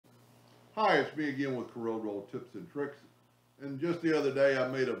Hi, it's me again with Corel Roll Tips and Tricks. And just the other day I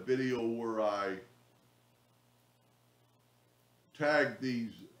made a video where I tagged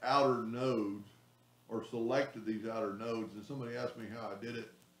these outer nodes or selected these outer nodes, and somebody asked me how I did it.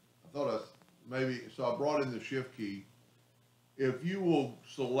 I thought so I brought in the shift key. If you will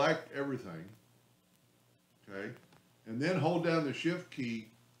select everything, okay, and then hold down the shift key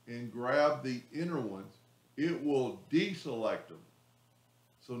and grab the inner ones, it will deselect them.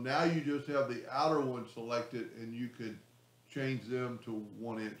 So now you just have the outer ones selected and you could change them to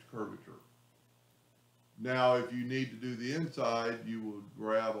 1-inch curvature. Now, if you need to do the inside, you would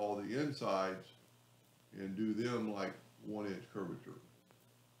grab all the insides and do them like 1-inch curvature.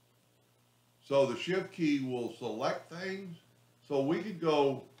 So the shift key will select things. So we could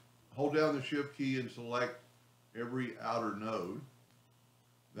go hold down the shift key and select every outer node.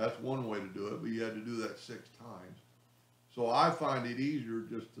 That's one way to do it, but you had to do that 6 times. So I find it easier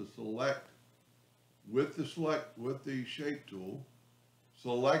just to select with the shape tool,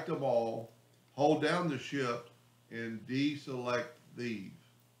 select them all, hold down the shift and deselect these.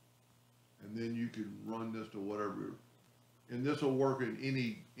 And then you can run this to whatever, and this will work in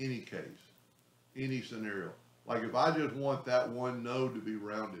any case, any scenario. Like if I just want that one node to be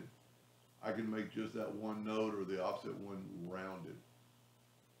rounded, I can make just that one node or the opposite one rounded.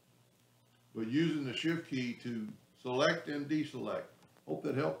 But using the shift key to select and deselect. Hope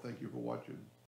that helped. Thank you for watching.